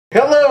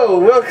Hello,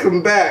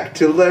 welcome back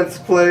to Let's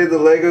Play the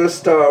Lego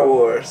Star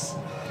Wars.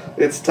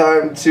 It's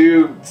time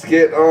to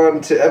get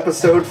on to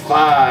episode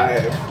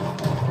 5.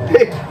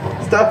 Hey,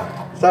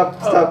 stop.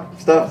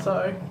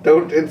 Sorry.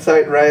 Don't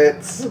incite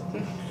riots.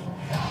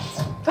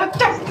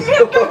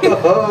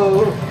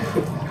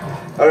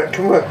 Alright,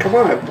 come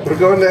on. We're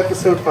going to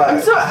episode 5.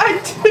 I'm sorry,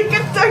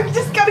 I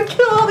just gotta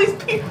kill all these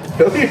people.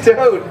 No, you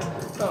don't.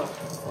 Oh.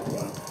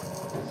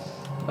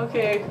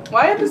 Okay,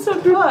 why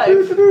episode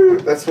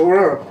 5? That's what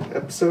we're on.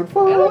 Episode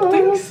 5. I don't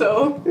think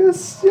so.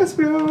 Yes,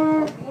 we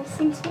are. Well,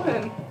 since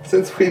when?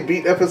 Since we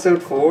beat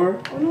episode 4.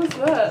 When was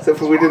that? Except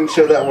for we didn't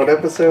show that one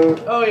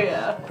episode. Oh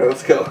yeah. Alright,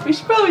 let's go. We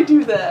should probably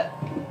do that.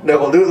 No,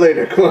 we'll do it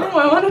later. Come on. No,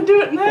 I want to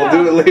do it now.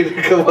 We'll do it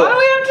later. Come Why on. do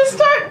we have to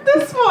start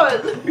this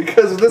one?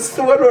 Because this is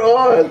the one we're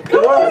on.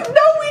 Come on.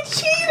 No, we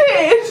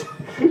cheated.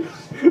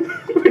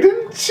 We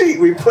didn't cheat.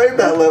 We played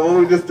that level.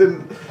 We just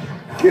didn't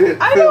get it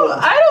filmed.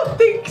 I don't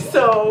think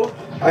so.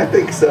 I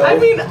think so. I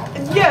mean,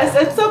 yes,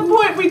 at some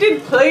point we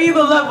did play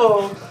the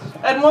level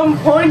at one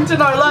point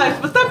in our life,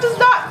 but that does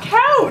not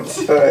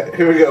count. Alright,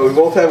 here we go. We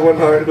both have one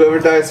heart. Whoever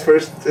dies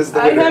first is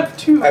the winner. I have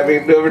 2. I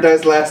mean, whoever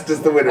dies last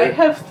is the winner. I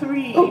have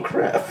 3. Oh,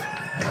 crap.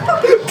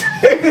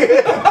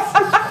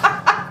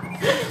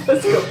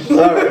 Let's go.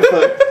 Alright,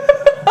 fine.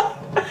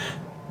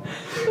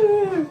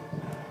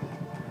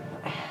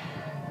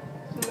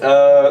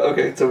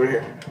 Okay, it's over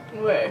here.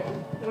 Where?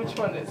 Which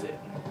one is it?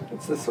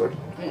 It's this one.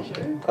 Are you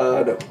sure?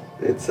 No.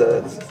 It's,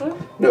 This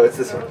one? No, it's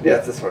this one. Yeah,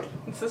 it's this one.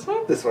 It's this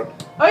one? This one.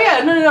 Oh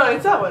yeah, no,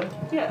 it's that one.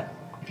 Yeah.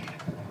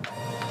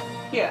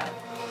 Yeah.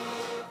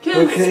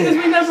 Because Okay,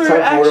 we never it's time for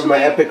one actually of my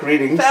epic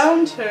readings.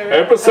 found her.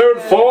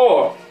 Episode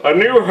 4, A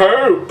New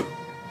Hope.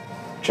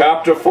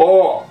 Chapter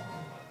 4.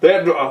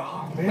 Then,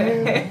 oh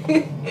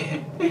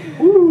man.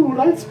 Woo,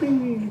 light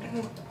speed.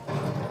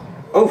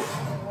 Oof.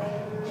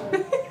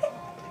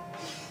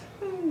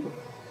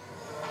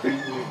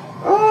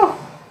 Ah.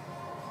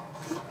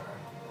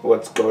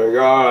 What's going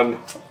on?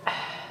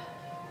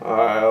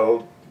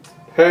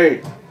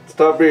 Hey,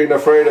 stop being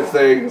afraid of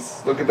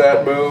things. Look at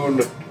that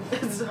moon.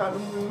 It's not a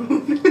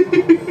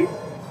moon.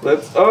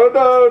 Oh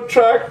no,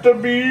 tractor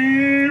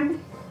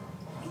beam.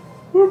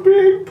 We're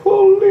being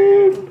pulled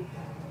in.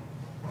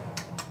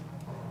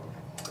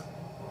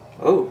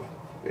 Oh,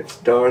 it's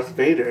Darth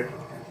Vader.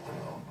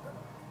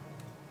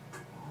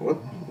 What?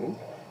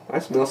 I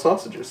smell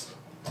sausages.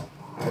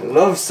 I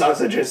love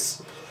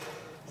sausages.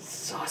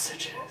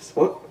 Sausages.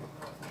 What?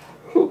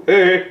 Oh,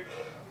 hey,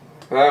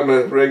 I'm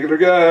a regular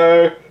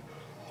guy.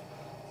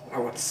 I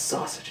want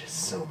sausages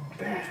so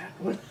bad.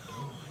 What?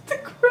 The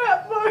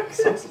crap,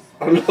 Marcus.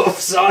 I love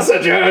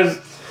sausages.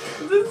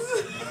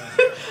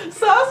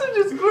 Sausage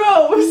is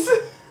gross.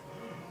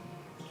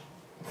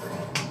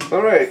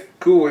 Alright,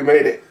 cool, we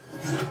made it.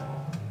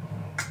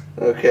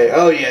 Okay,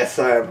 oh yes,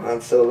 I am Han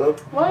Solo.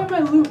 Why am I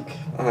Luke?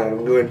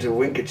 I'm going to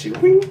wink at you.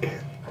 Wink.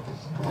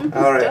 Luke is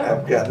Alright, dumb.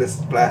 I've got this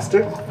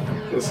blaster.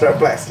 We'll start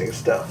blasting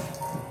stuff.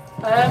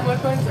 I have more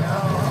coins.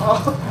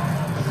 Oh.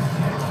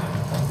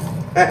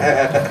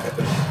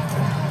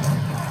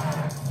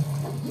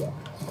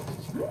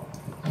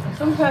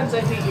 Sometimes I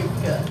hate your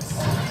guts.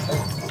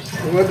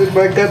 What did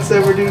my guts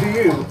ever do to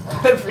you?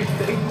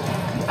 Everything.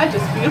 I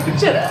just beat up a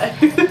Jedi.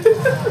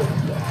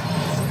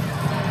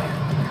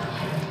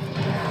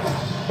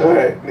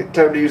 Alright,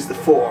 time to use the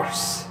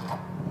Force.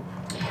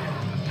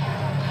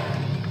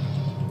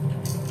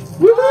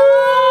 Woo!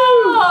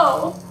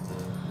 Oh!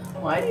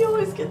 Why do you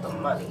always get the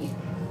money?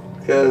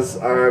 Because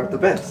I'm the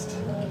best.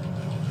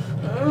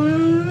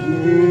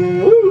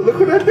 Mm. Woo, look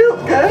what I built,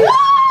 guys!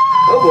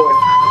 Oh boy.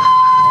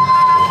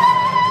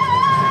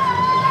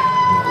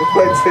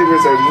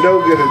 Lightsabers are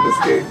no good in this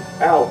game.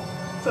 Ow.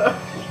 Sorry.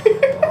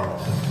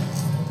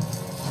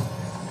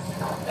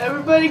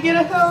 Everybody get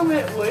a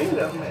helmet. Wait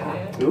a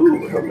minute.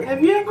 Ooh, helmet.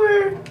 Have you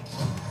ever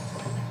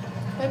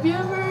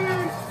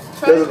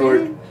tried Doesn't to-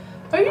 work.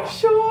 Are you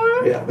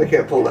sure? Yeah, they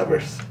can't pull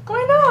levers.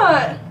 Why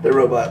not? They're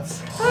robots.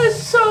 That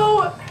is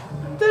so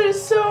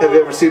Have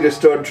you ever seen a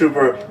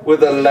stormtrooper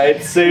with a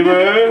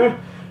lightsaber?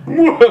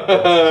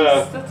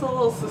 That's a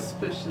little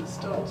suspicious,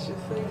 don't you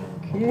think?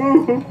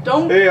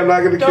 Don't. Hey, I'm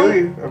not gonna kill don't-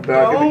 you. I'm not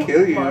gonna don't,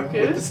 kill you Marcus.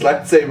 with this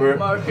lightsaber.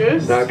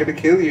 Marcus. I'm not gonna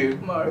kill you.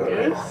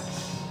 Marcus.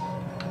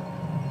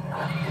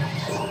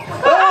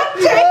 Ah,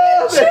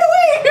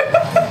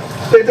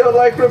 Chewie! they don't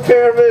like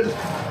repairmen.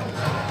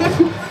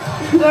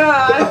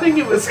 Nah, I think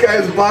it was. This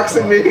guy's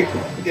boxing me.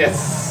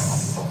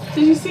 Yes.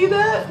 Did you see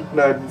that?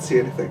 No, I didn't see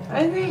anything.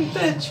 I think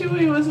that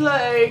Chewie was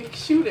like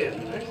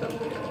shooting or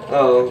something.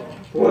 Oh,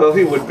 well,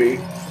 he would be.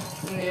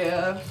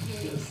 Yeah,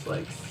 he was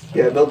like.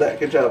 Yeah, build that.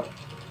 Good job.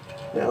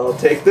 Now I'll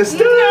take this.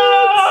 No!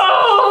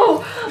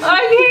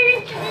 I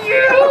hate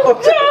you!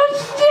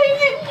 Gosh dang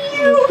it,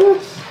 you!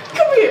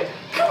 Come here!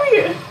 Come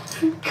here!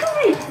 Come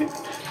here!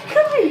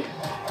 Come here!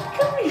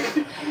 Come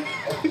here!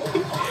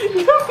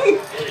 Come here!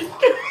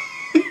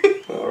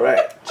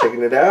 Alright,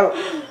 checking it out.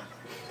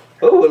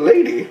 Oh, a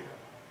lady.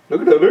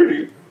 Look at that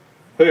lady.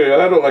 Hey,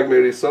 I don't like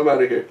ladies, so I'm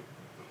out of here.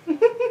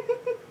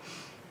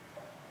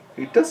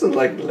 He doesn't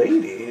like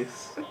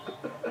ladies.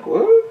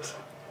 What?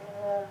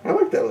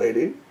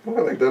 lady. Oh,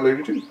 I like that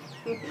lady too.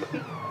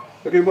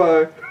 Okay,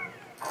 bye.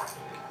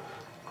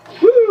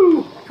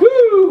 Woo!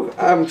 Woo!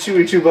 I'm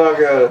Chewie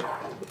Chewbacca.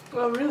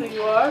 Oh, really?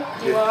 You are?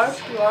 You are?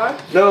 You are?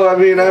 No, I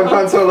mean, I'm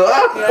Han Solo.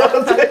 Ah!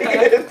 I'll take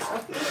it!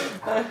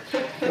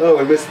 Oh,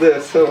 I missed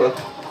this. Oh well.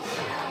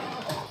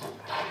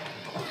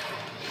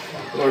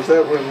 Or is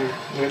that where we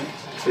went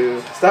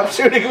to? Stop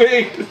shooting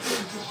me!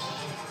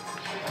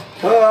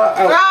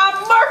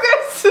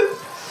 Marcus!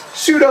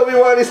 Shoot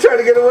Obi-Wan, he's trying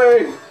to get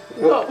away!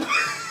 Oh.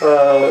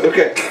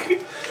 Okay.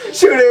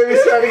 Shoot him,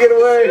 he's trying to get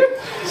away!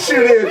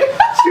 Shoot him!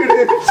 Shoot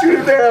him! Shoot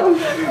him down!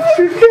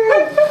 Shoot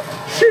him!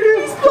 Shoot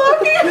him! He's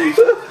blocking!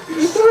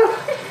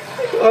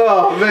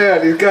 Oh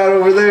man, he's got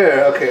over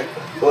there. Okay,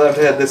 we'll have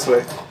to head this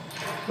way.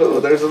 Oh,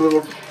 there's a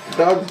little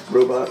dog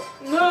robot.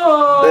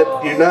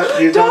 No! You're not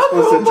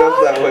supposed to jump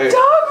that way.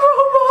 Dog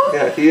robot!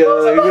 Yeah, he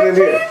went in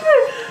here.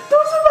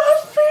 Those are my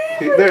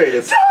favorite! There he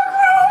is. Dog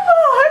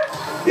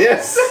robot!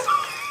 Yes!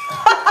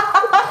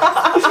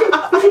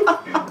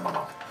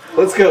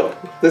 Let's go.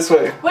 This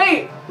way.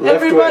 Wait, Left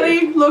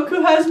everybody, look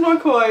who has more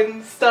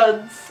coin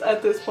studs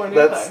at this point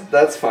in time.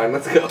 That's fine.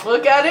 Let's go.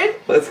 Look at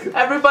it. Let's go.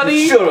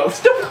 Everybody. Shut up.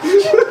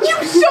 You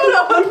shut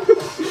up!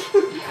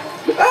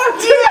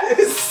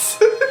 Yes!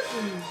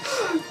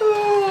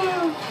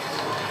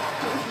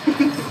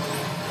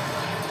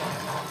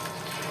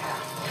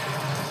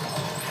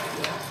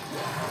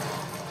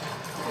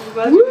 I'm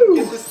glad you didn't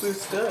get this blue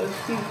stud.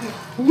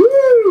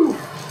 Woo!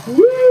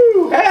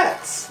 Woo!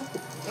 Hats!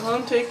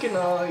 I'm taking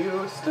all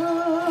your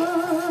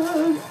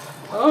studs.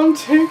 I'm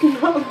taking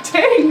all.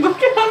 Dang,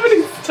 look at how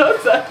many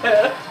studs I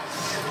have.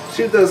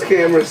 Shoot those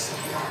cameras.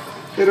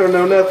 They don't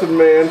know nothing,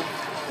 man.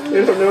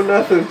 They don't know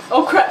nothing.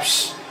 Oh crap!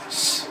 Shh!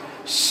 Shh!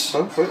 Shh!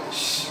 Huh? What?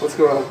 What's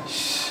going on?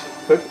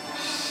 What?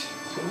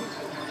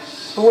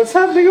 Oh, what's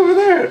happening over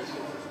there?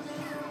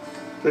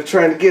 They're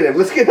trying to get him.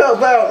 Let's get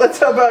help out. Let's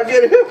help out.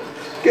 Get him.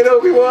 Get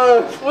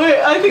Obi-Wan. Wait,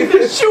 I think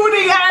they're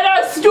shooting at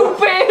us, stupid!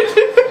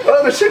 Oh,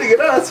 they're shooting at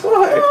us.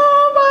 Why?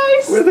 Oh,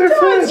 my We're their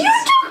friends. You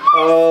took my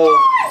Oh,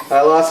 studs!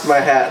 I lost my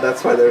hat.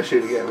 That's why they were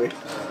shooting at me.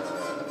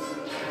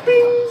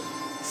 Bing.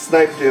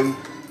 Sniped him.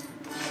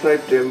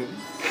 Sniped him.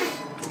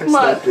 I Come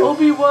on, sniped him.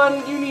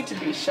 Obi-Wan, you need to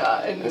be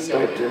shot, and I you know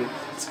sniped it. him.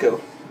 Let's go.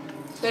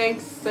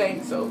 Thanks,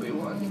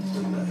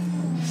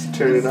 Obi-Wan. Just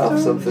turning off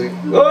something.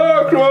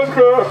 Oh, crap,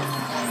 crap.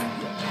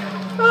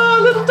 Oh,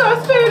 little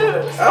Darth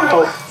Vader!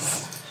 Ow.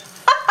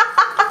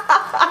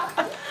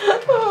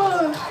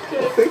 Oh, I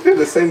okay. think they're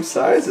the same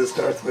size as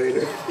Darth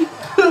Vader.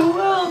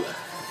 Well,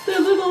 they're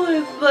little,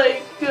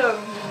 like,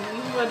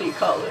 what do you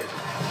call it?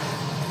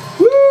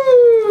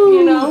 Woo!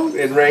 You know?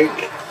 In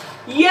rank.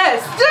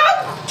 Yes!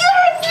 Stop!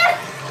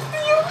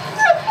 You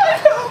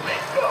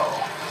helmet, go!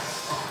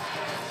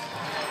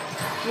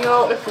 You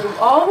know, if we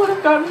all would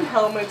have gotten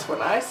helmets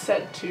when I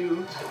said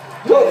to,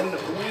 then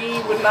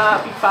we would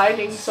not be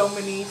fighting so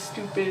many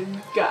stupid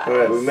guys.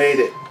 Alright, we made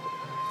it.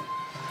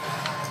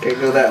 Can't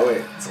go that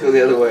way. Let's go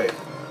the other way.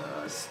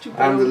 Stupid.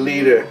 I'm the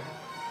leader.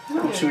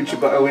 Yeah. Shoot you,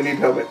 but we need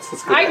helmets.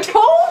 Let's go. I back.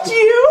 told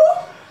you!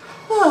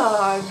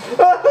 Oh,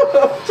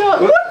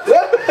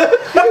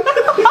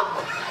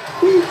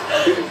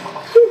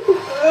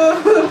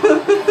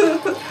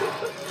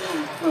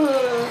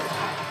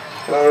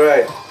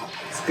 Alright,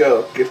 let's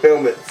go. Get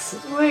helmets.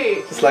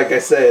 wait. Just like I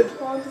said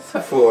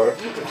before.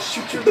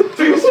 Shoot you in the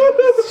face.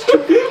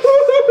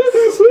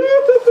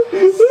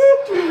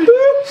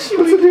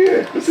 What's in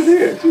here? What's in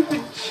here?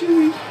 Stupid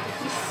Chewie.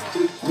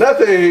 You stupid,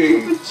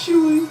 Nothing! stupid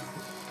Chewie.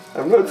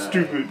 I'm not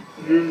stupid.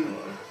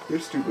 You're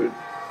stupid.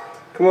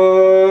 Come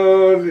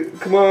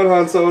on,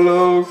 Han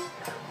Solo.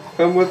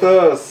 Come with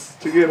us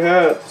to get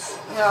hats.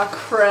 Oh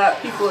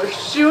crap, people are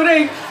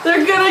shooting!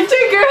 They're gonna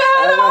take your hat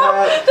I have a off!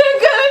 hat. They're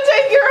gonna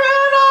take your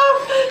hat off!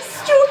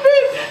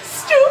 Stupid!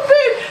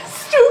 Stupid!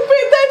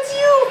 Stupid! That's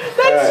you!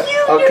 That's Alright,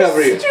 you! I'll You're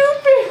cover you.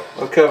 stupid!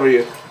 I'll cover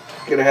you.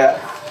 Get a hat.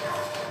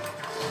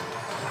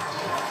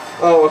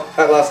 Oh,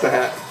 I lost a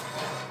hat.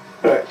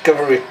 Alright,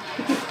 cover me.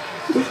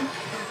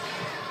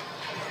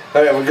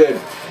 Alright, we're good.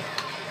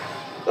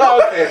 Oh,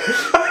 okay.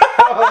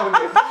 Oh,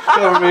 okay.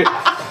 Cover me.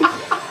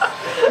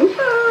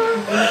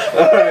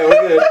 Alright,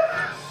 we're good.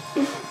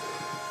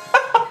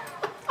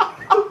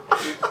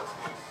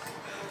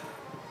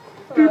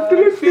 I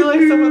feel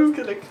like someone's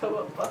gonna come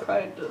up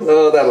behind us.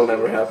 Oh, that'll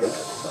never happen.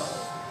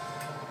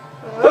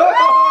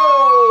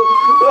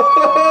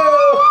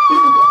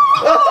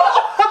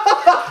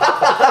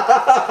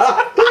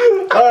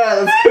 Alright,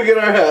 let's go get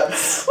our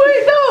hats.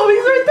 Wait, no,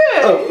 he's right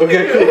there! Oh,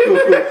 okay, cool.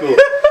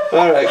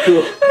 Alright,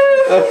 cool.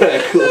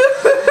 Alright, cool.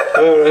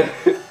 Alright.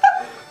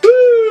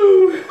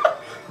 Woo!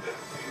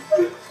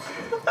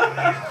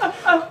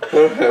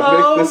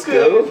 Alright, make this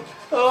good. go.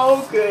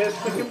 Oh, good.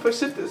 We can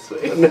push it this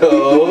way.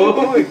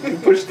 No, you can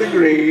push the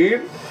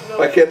green. No.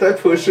 Why can't I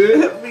push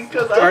it?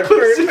 Because I Darth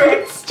pushed Vader.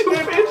 it.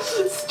 Stupid!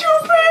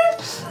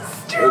 Stupid!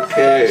 Stupid!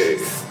 Okay.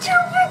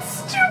 Stupid!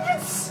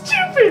 Stupid!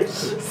 Stupid!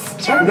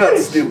 Stupid! I'm not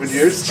stupid,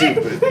 you're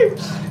stupid. No.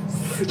 Stupid!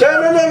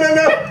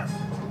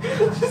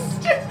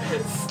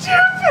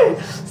 Stupid!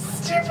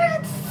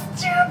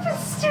 Stupid!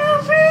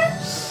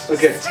 Stupid!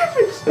 Okay.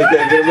 Stupid.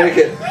 Okay, gonna make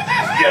it.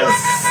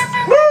 Yes!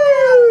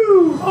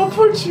 Woo! Oh,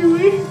 poor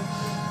Chewie.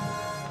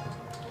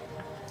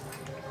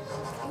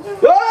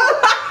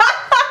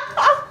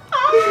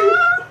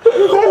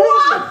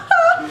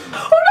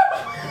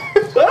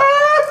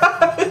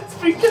 It's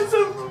because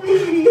of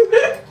me.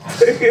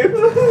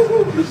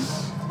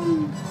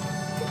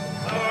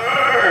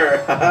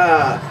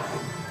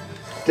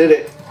 Did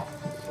it.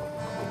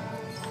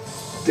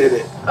 Did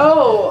it.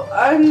 Oh,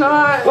 I'm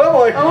not. Oh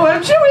boy. Oh,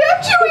 I'm Chewie.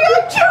 I'm Chewie.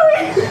 I'm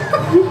Chewie.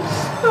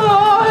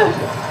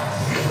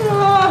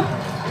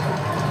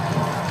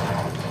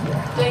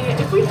 Dang it!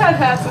 If we had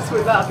hats, this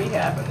would not be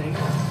happening.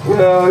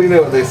 Well, you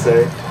know what they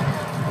say.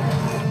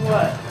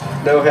 What?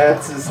 No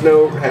hats is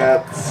no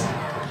hats.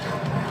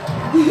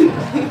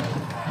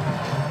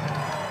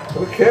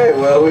 Okay,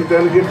 well, we've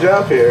done a good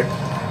job here.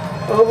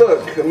 Oh,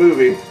 look, a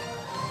movie.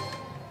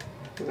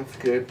 That's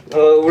good.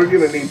 Oh, we're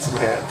gonna need some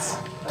hats.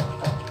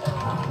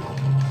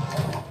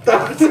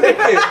 Oh, dang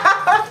it.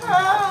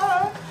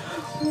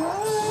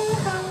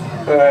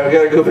 Alright, we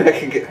gotta go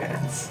back and get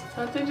hats.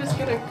 Aren't they just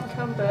gonna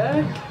come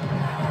back?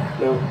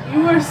 No.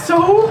 You are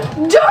so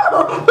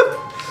dumb!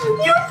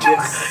 You took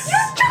my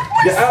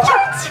Yeah,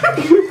 studs! I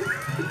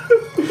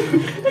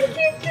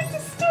can't get the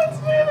studs,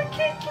 man! I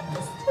can't get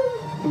the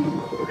studs!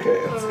 Ooh, okay,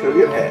 let's go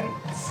get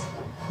hats.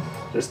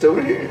 Just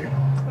over here.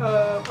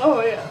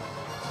 Oh yeah.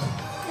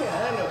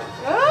 Yeah, I know.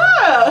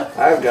 Ah!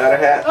 I've got a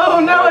hat. Oh,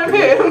 now I'm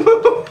him!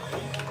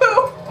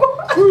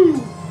 Woo!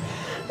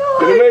 No,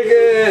 Gonna make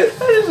it!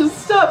 I just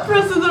stopped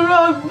pressing the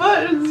wrong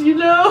buttons, you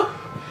know?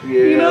 Yeah.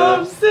 You know what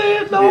I'm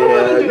saying? No, I Yeah,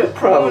 wanna do you're it.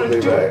 probably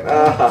right.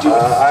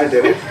 I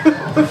did it.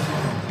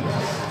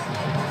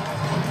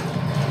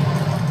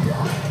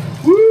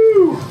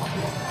 Woo!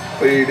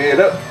 Clean it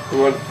up.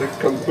 What the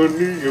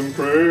company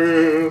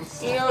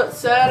impress. You know what's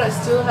sad? I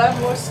still have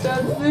more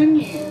studs than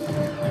you.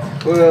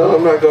 Well,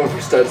 I'm not going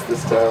for studs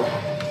this time.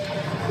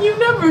 You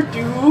never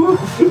do.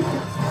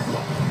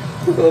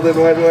 Well, then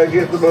why do I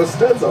get the most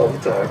studs all the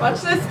time? Watch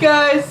this,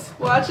 guys.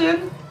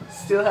 Watching.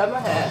 Still have my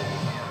hat.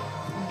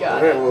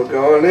 Got Alright, it. well,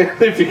 go on in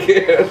if you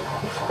can.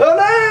 Oh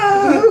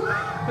no!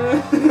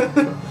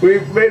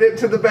 We've made it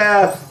to the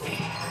bath.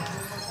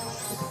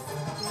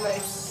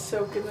 Nice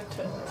soak in the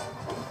tub.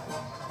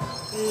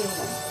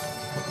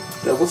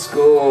 Double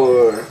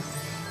score.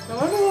 I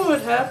wonder what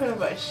would happen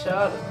if I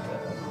shot at them.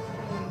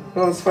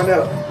 Well, let's find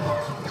out.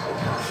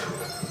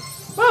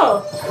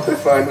 Oh. They're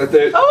fine with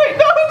it. Oh wait,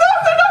 no,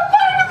 they're not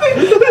fine with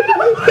me.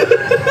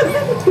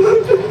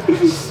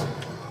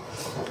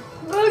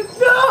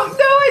 No, I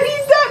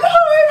need that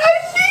heart. I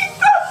need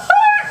the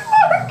heart,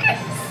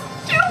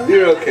 Marcus.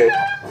 You're okay.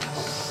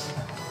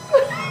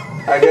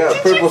 I got a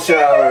Did purple you see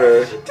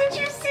shower. that? Did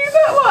you see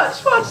that?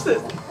 Watch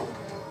this.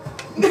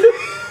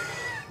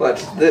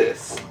 Watch this.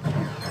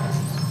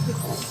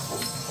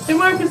 Hey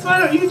Marcus, why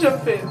don't you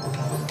jump in?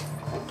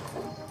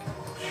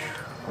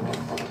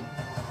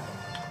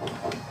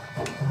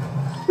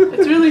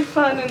 It's really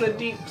fun in the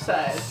deep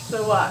side,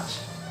 so watch.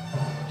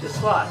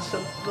 Just watch a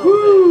little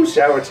Woo!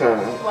 Shower time.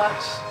 bit.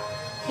 Watch.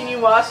 Can you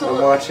watch a I'm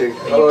little? watching. You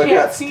Oh, I can't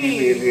got see.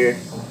 Stevie in here.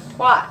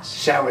 Watch.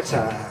 Shower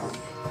time.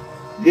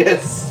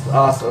 Yes,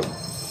 awesome.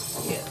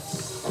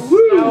 Yes.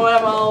 Woo! Now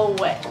I'm all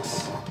wet.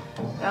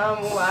 Now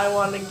I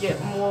want to get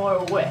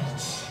more wet.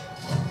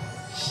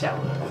 Shower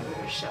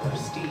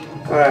steam.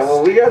 Alright,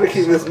 well, we gotta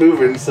keep this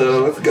moving,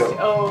 so let's go.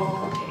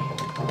 Oh,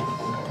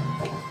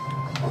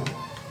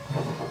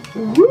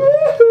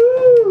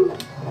 Woohoo!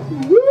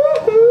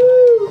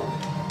 Woohoo!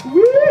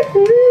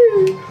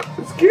 Woohoo!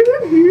 Let's get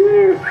in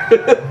here!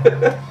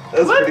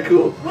 That's What? pretty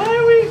cool. okay. Why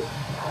are we?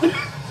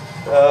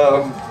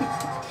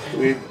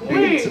 We need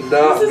Wait, to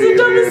not this be is in a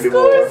double here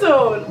score anymore.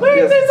 zone. Wait,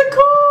 Yes. there's a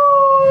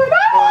code.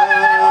 I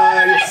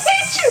Nice.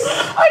 hate you. I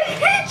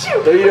hate you.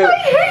 No, you don't. I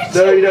hate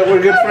No, you don't.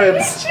 We're good I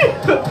friends. hate you.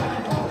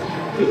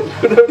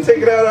 Don't take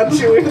it out on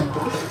Chewie.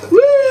 Woo!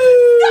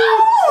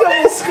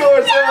 Double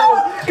score zone!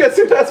 Guess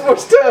who has more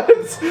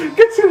studs?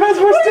 Guess who has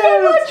more Wait, I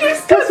want studs? your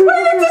Guess studs. who Wait,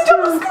 has it's a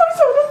double more score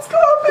zone. Let's go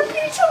up and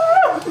beat each other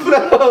up.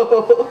 No!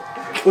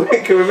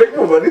 Wait, can we make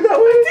more money that I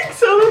way? think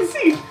so. Let's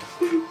see.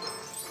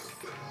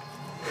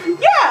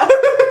 Yeah.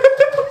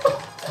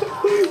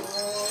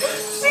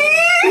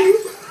 See?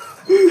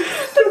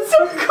 That's so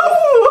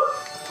cool.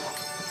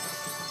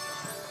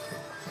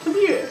 Come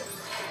here.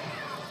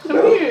 Come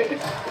No. here.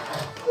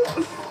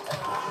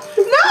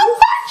 No,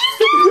 why'd you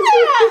do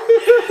that?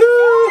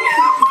 You only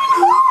have one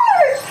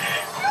heart.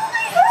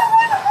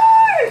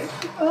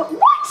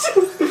 What?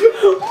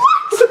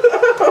 What?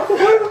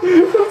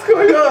 What's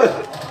going on?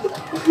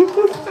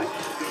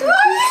 I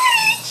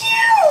hate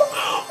you!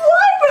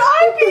 Why would I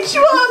beat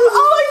you up?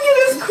 All I get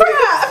is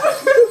crap!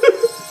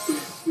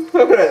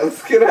 Alright,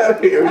 let's get out of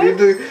here. We need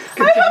to I have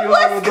continue on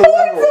less with coins the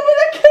than level. when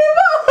I came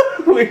up!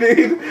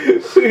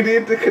 We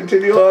need to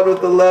continue on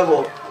with the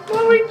level.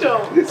 No, we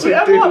don't. Yes, we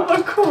I do. want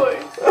more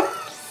coins.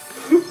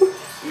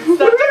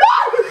 Stop it!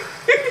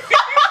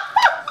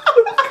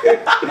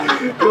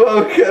 Come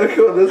on, we gotta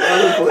go to this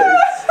other place.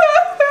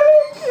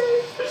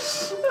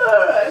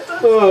 Alright.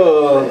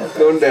 Oh,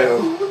 going down.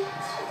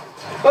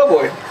 Oh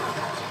boy.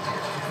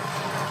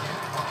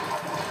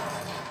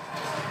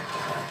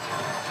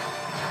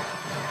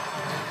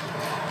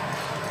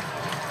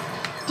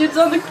 words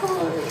on the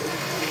card.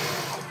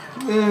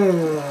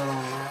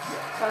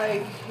 I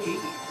hate you.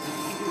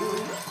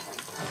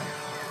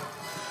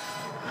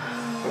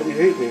 Why do you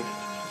hate me?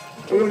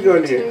 I'm gonna go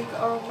in here. Take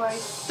all my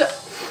stuff.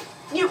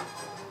 You.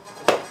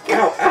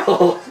 Ow,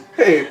 ow.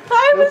 Hey,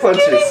 I no was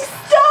punches. getting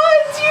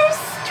stuns, you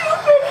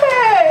stupid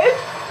head.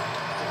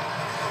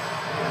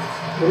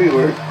 No, you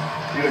weren't.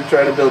 You were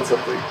trying to build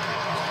something.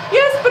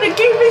 Yes, but it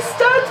gave me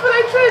stuns when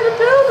I tried to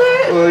build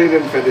it. Well, you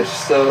didn't finish,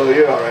 so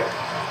you're alright.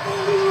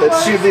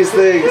 Let's shoot these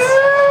things.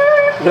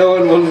 No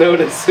one will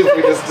notice if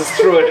we just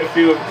destroyed a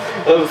few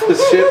of the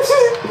ships.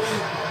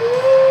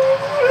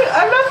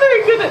 I'm not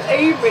very good at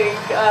aiming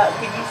at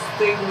these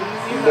things,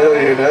 you know. No,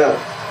 you're not.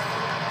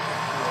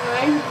 I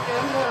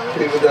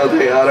know. Even though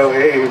they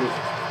auto-aim.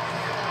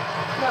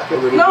 No,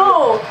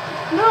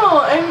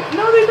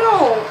 they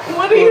don't.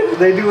 What do you... Well,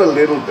 they do a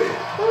little bit.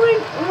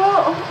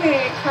 Well,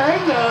 okay,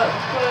 kinda,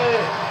 but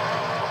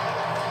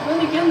then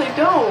again, they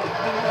don't,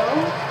 you know?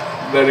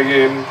 Then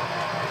again,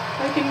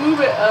 I can move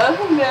it up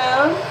and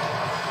down,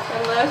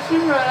 and left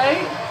and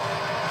right.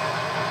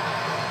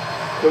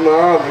 come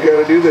on, we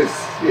gotta do this.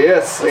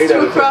 Yes, Let's 8 do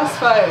out a of 10.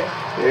 crossfire.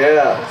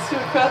 Yeah. Let's do a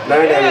crossfire. 9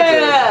 out of 10.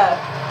 Yeah!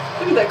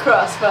 Look at that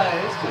crossfire.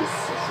 It's just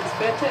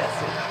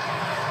fantastic.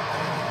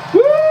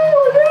 Woo!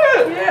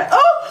 Yeah! Yeah.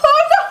 Oh no!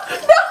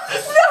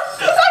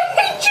 I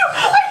hate you! I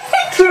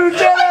hate you! True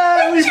Jedi!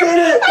 We did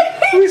it!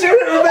 We did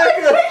it,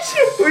 Rebecca! I hate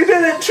you! We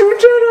did it! True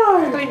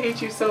Jedi! I hate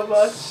you so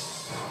much.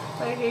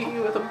 I hate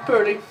you with a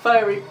burning,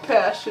 fiery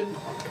passion.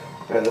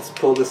 Alright, let's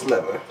pull this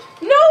lever.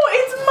 No,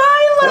 it's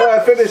my life! Oh, I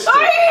finished it. I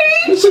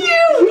hate you! I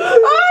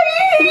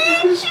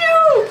hate you!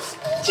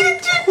 Choo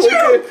choo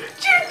choo!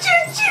 Choo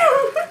choo choo!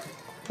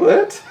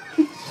 What?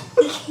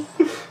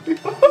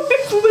 What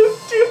is Luke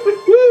doing?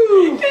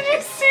 Woo! Did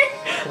you see?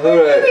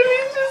 Alright.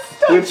 Just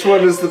stop. Which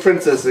one is the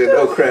princess in?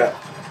 Oh crap.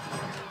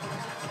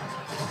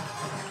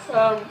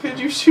 Could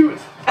you shoot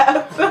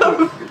at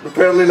them?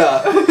 Apparently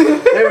not.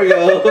 There we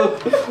go.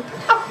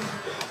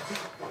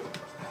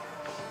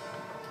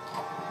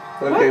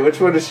 Okay, which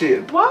one is she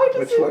in? Why does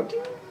Which it one?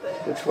 do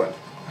that? Which one?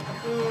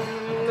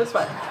 This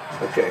one.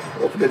 Okay,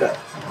 open it up.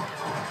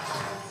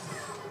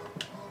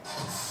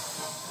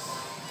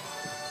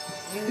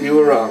 You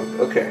were wrong.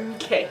 Okay.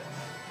 Okay.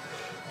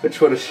 Which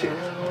one is she?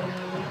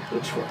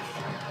 Which one?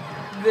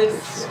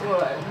 This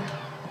one.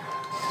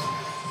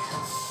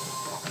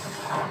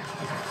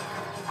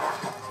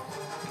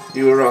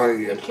 You were wrong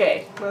again.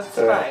 Okay, that's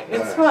Alright, fine.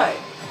 It's alright.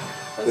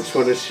 fine. Which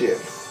one is she in?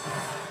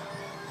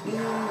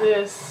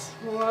 This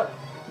one.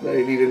 Now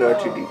you need an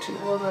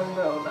R2D2. Well, then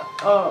no.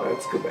 Oh.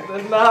 Let's go back.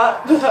 Then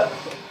not.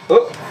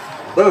 Oh!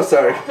 Oh,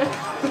 sorry.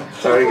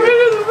 Sorry What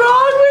again. is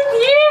wrong with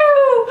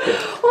you? Okay.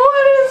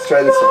 What is Let's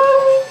try this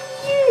wrong with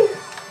you?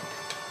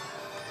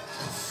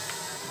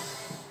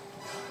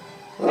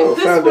 Oh,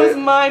 This found was it.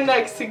 my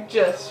next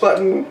suggestion.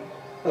 Button.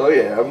 Oh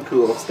yeah, I'm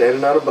cool.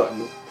 Standing on a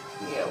button.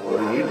 Yeah, What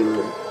are you doing?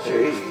 Your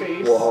Hey,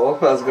 face. Wall.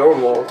 How's it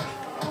going, Wall?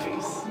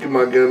 Face. Get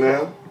my gun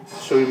now.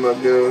 Show you my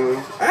gun.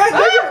 Ah, Ah,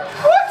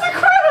 what the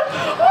crap?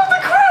 What the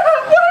crap?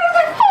 Why are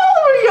they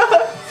following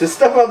us? just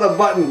step on the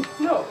button.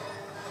 No.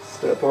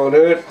 Step on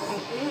it.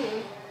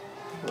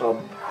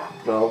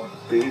 I'll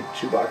be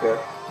Chewbacca.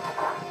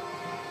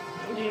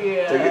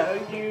 Yeah,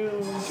 you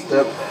do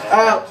Step that.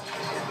 out.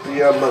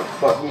 Be on the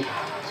button.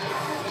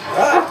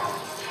 Ah!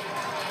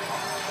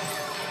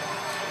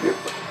 Yep.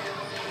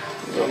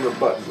 Get on the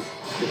button.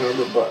 Get on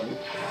the button.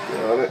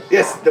 Get on it.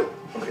 Yes. No.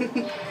 Okay. A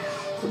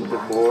little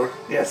bit more.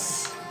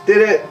 Yes.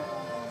 Did it.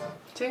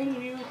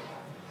 Dang you.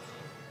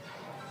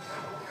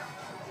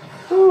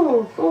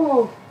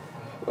 Oh.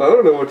 I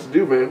don't know what to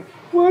do, man.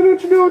 Why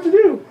don't you know what to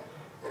do?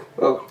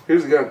 Oh,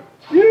 here's a gun.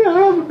 Yeah, I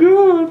have a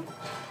gun.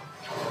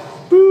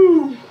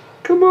 Boom.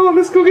 Come on,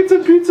 let's go get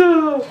some pizza.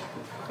 Oh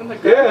my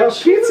Yeah,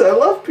 gosh. pizza. I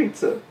love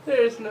pizza.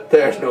 There's no.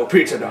 There's no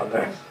pizza down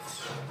there.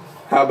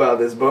 How about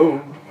this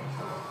bone?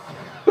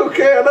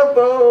 Okay, I love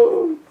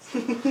bones.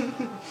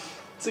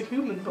 It's a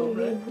human bone,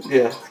 right?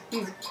 Yeah,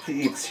 he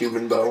eats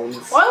human bones.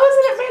 Why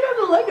wasn't it made out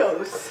of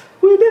Legos?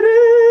 We did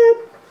it!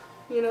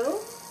 You know?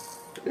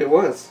 It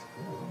was.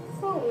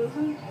 Oh, was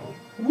it?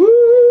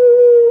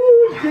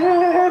 Woo!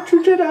 Yeah,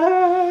 True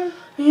Jedi!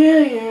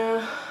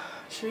 Yeah.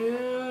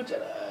 True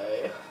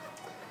Jedi.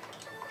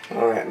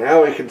 Alright,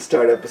 now we can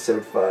start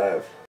episode 5.